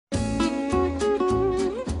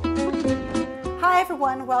Hi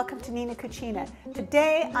everyone, welcome to Nina Cucina.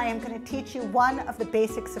 Today I am going to teach you one of the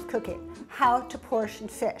basics of cooking, how to portion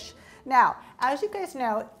fish. Now, as you guys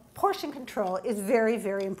know, portion control is very,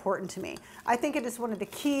 very important to me. I think it is one of the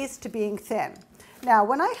keys to being thin. Now,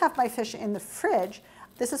 when I have my fish in the fridge,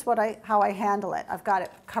 this is how I handle it. I've got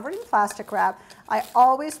it covered in plastic wrap. I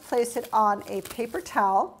always place it on a paper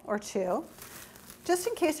towel or two, just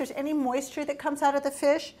in case there's any moisture that comes out of the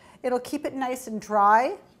fish. It'll keep it nice and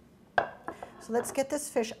dry. So let's get this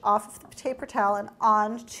fish off of the paper towel and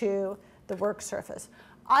onto the work surface.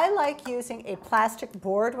 I like using a plastic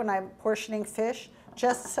board when I'm portioning fish,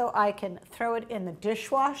 just so I can throw it in the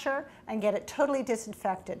dishwasher and get it totally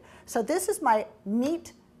disinfected. So this is my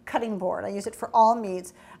meat cutting board. I use it for all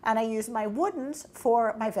meats, and I use my woodens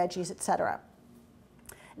for my veggies, etc.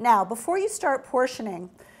 Now, before you start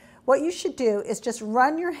portioning, what you should do is just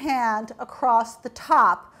run your hand across the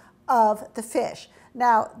top of the fish.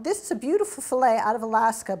 Now, this is a beautiful fillet out of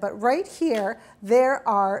Alaska, but right here, there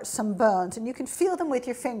are some bones, and you can feel them with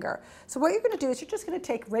your finger. So what you're going to do is you're just going to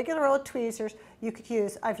take regular old tweezers. You could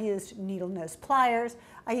use, I've used needle nose pliers.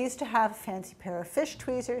 I used to have a fancy pair of fish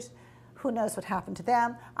tweezers. Who knows what happened to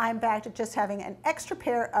them? I'm back to just having an extra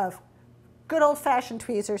pair of good old-fashioned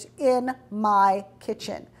tweezers in my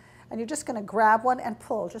kitchen. And you're just going to grab one and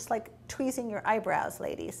pull, just like tweezing your eyebrows,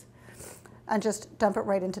 ladies, and just dump it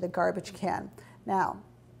right into the garbage can. Now,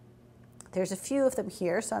 there's a few of them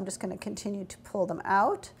here, so I'm just going to continue to pull them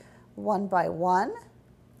out one by one.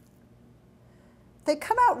 They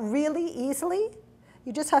come out really easily.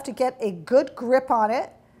 You just have to get a good grip on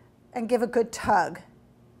it and give a good tug,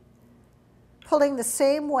 pulling the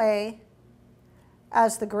same way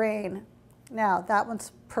as the grain. Now, that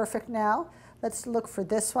one's perfect now. Let's look for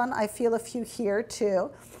this one. I feel a few here too.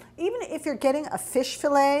 Even if you're getting a fish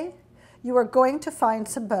fillet, you are going to find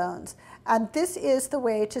some bones. And this is the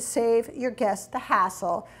way to save your guests the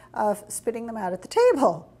hassle of spitting them out at the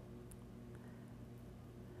table.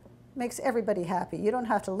 Makes everybody happy. You don't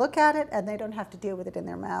have to look at it, and they don't have to deal with it in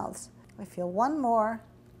their mouths. I feel one more.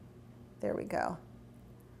 There we go.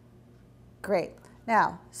 Great.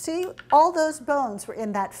 Now, see, all those bones were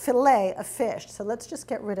in that fillet of fish, so let's just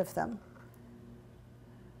get rid of them.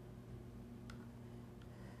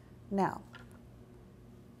 Now,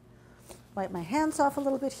 wipe my hands off a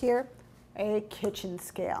little bit here. A kitchen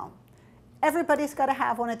scale. Everybody's got to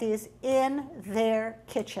have one of these in their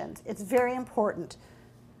kitchens. It's very important.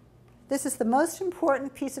 This is the most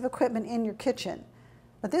important piece of equipment in your kitchen.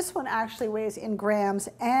 But this one actually weighs in grams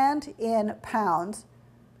and in pounds.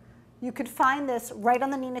 You could find this right on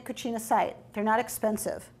the Nina Cucina site. They're not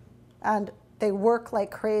expensive, and they work like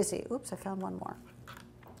crazy. Oops, I found one more.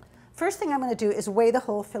 First thing I'm going to do is weigh the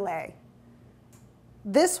whole fillet.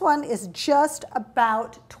 This one is just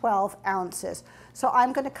about 12 ounces, so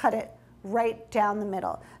I'm going to cut it right down the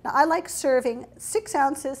middle. Now, I like serving 6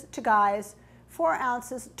 ounces to guys, 4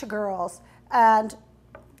 ounces to girls, and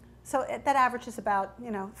so that averages about,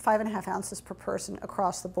 5.5 ounces per person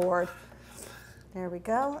across the board. There we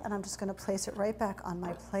go, and I'm just going to place it right back on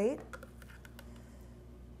my plate.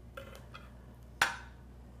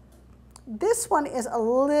 This one is a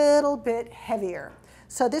little bit heavier.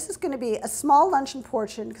 So this is going to be a small luncheon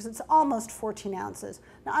portion because it's almost 14 ounces.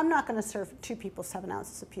 Now, I'm not going to serve 2 people 7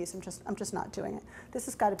 ounces apiece. I'm just not doing it. This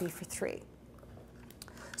has got to be for 3.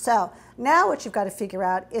 So now what you've got to figure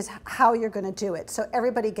out is how you're going to do it so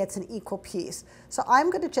everybody gets an equal piece. So I'm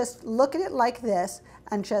going to just look at it like this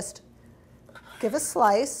and just give a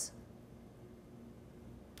slice.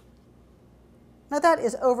 Now that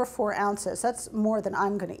is over 4 ounces. That's more than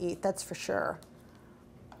I'm going to eat, that's for sure.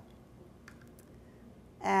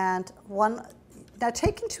 And now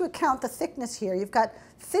take into account the thickness here. You've got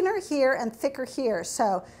thinner here and thicker here.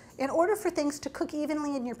 So in order for things to cook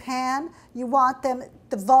evenly in your pan, you want the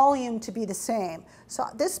volume to be the same. So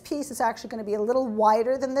this piece is actually going to be a little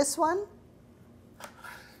wider than this one.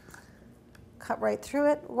 Cut right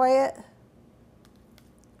through it, weigh it.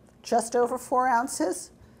 Just over 4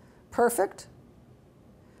 ounces. Perfect.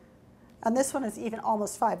 And this one is even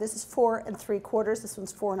almost 5. This is 4 3/4. This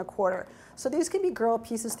one's 4 1/4. So these can be girl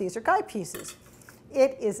pieces. These are guy pieces.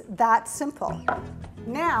 It is that simple.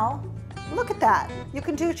 Now, look at that. You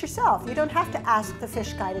can do it yourself. You don't have to ask the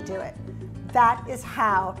fish guy to do it. That is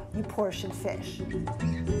how you portion fish.